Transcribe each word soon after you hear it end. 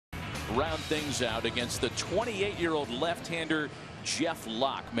round things out against the 28-year-old left-hander Jeff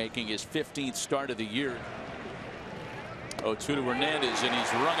Locke, making his 15th start of the year. 0-2 to Hernandez, and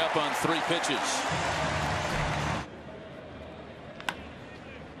he's rung up on 3 pitches.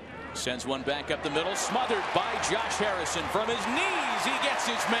 Sends one back up the middle, smothered by Josh Harrison from his knees. He gets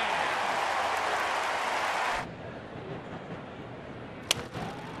his man.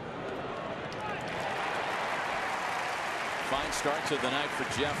 Fine start to the night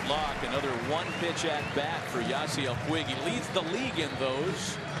for Jeff Locke. Another 1-pitch at bat for Yasiel Puig. He leads the league in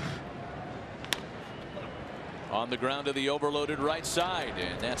those. On the ground to the overloaded right side,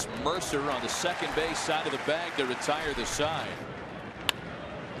 and that's Mercer on the second base side of the bag to retire the side.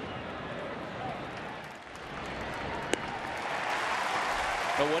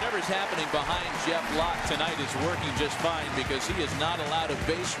 But whatever's happening behind Jeff Locke tonight is working just fine, because he is not allowed a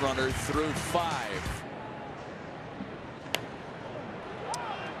base runner through 5.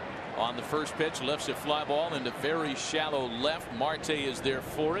 On the first pitch, lifts a fly ball into very shallow left. Marte is there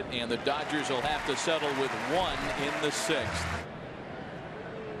for it, and the Dodgers will have to settle with 1 in the 6th.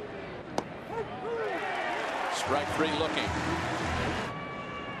 Strike 3 looking.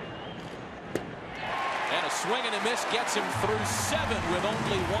 And a swing and a miss gets him through 7 with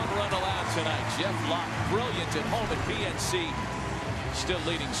only 1 run allowed tonight. Jeff Locke, brilliant at home at PNC, still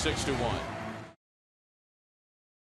leading 6-1.